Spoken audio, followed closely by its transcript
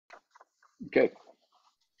Okay.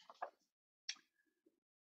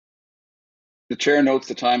 The chair notes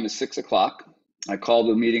the time is 6 o'clock. I call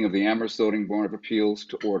the meeting of the Amherst Zoning Board of Appeals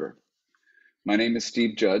to order. My name is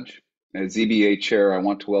Steve Judge. As ZBA chair, I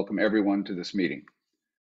want to welcome everyone to this meeting.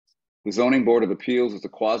 The Zoning Board of Appeals is a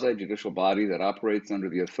quasi-judicial body that operates under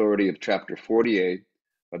the authority of Chapter 48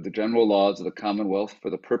 of the General Laws of the Commonwealth for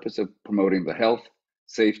the purpose of promoting the health,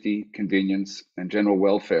 safety, convenience, and general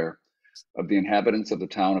welfare of the inhabitants of the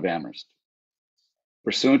town of Amherst.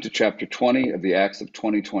 Pursuant to Chapter 20 of the Acts of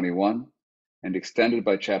 2021 and extended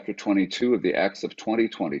by Chapter 22 of the Acts of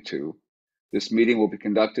 2022, this meeting will be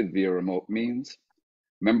conducted via remote means.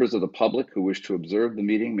 Members of the public who wish to observe the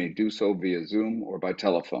meeting may do so via Zoom or by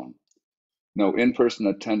telephone. No in-person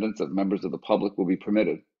attendance of members of the public will be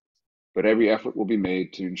permitted, but every effort will be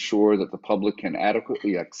made to ensure that the public can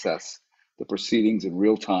adequately access the proceedings in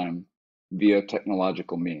real time via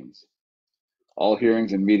technological means. All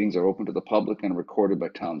hearings and meetings are open to the public and recorded by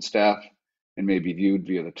town staff and may be viewed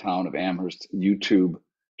via the Town of Amherst YouTube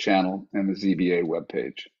channel and the ZBA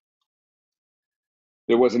webpage.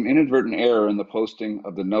 There was an inadvertent error in the posting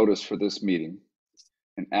of the notice for this meeting,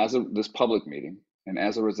 and this public meeting, and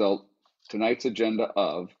as a result, tonight's agenda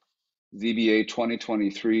of ZBA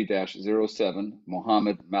 2023-07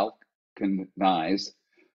 Mohammed Malkanais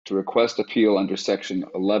to request appeal under section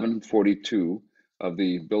 1142 of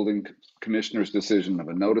the Building Commissioner's decision of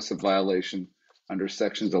a notice of violation under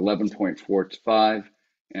sections 11.45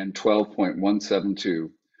 and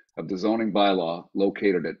 12.172 of the zoning bylaw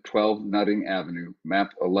located at 12 Nutting Avenue,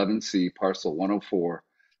 map 11C, parcel 104,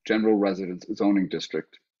 General Residence Zoning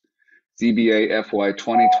District. ZBA FY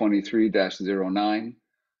 2023-09,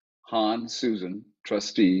 Han Susan,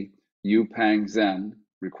 trustee, Yu Pang Zhen,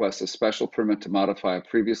 requests a special permit to modify a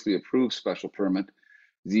previously approved special permit,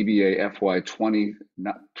 ZBA FY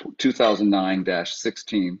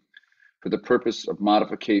 2009-16, for the purpose of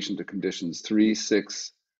modification to conditions 3,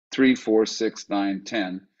 4, 6, 9,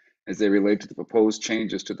 10, as they relate to the proposed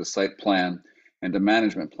changes to the site plan and the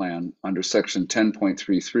management plan under section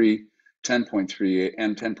 10.33, 10.38,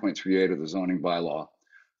 and 10.38 of the zoning bylaw,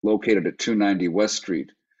 located at 290 West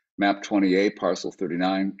Street, map 28, parcel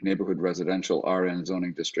 39, neighborhood residential RN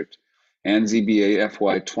zoning district, and ZBA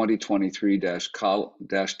FY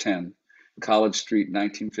 2023-10, College Street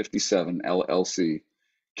 1957 LLC,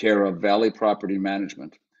 care of Valley Property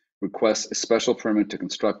Management, requests a special permit to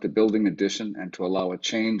construct a building addition and to allow a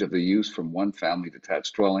change of the use from one family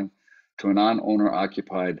detached dwelling to a non-owner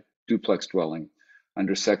occupied duplex dwelling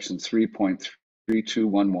under section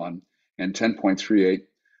 3.3211 and 10.38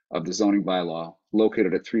 of the zoning bylaw,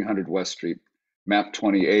 located at 300 West Street, map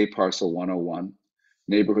 20A, parcel 101,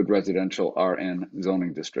 neighborhood residential RN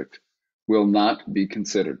zoning district, will not be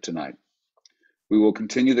considered tonight. We will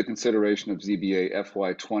continue the consideration of ZBA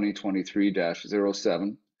FY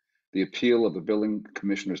 2023-07, the appeal of the Building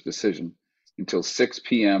Commissioner's decision, until 6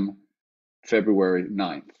 p.m. February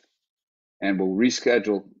 9th, and will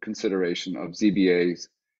reschedule consideration of ZBA's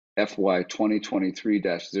FY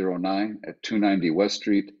 2023-09 at 290 West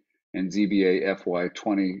Street and ZBA FY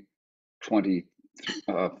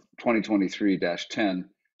 2023-10,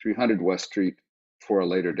 300 West Street for a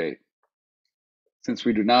later date. Since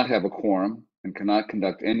we do not have a quorum and cannot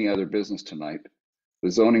conduct any other business tonight, the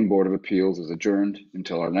Zoning Board of Appeals is adjourned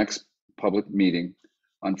until our next public meeting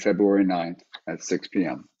on February 9th at 6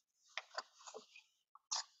 p.m.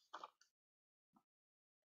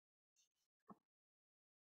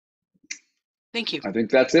 Thank you. I think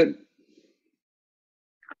that's it.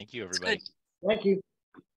 Thank you, everybody. Thank you.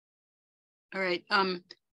 All right.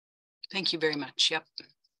 Thank you very much. Yep.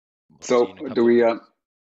 So do we,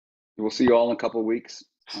 we'll see you all in a couple of weeks.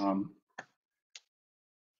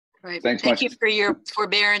 Right. Thanks Thank much. you for your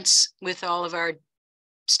forbearance with all of our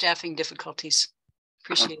staffing difficulties.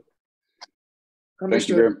 Appreciate it. Thank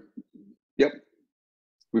you very much. Yep.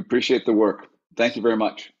 We appreciate the work. Thank you very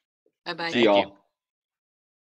much. Bye-bye. See you all.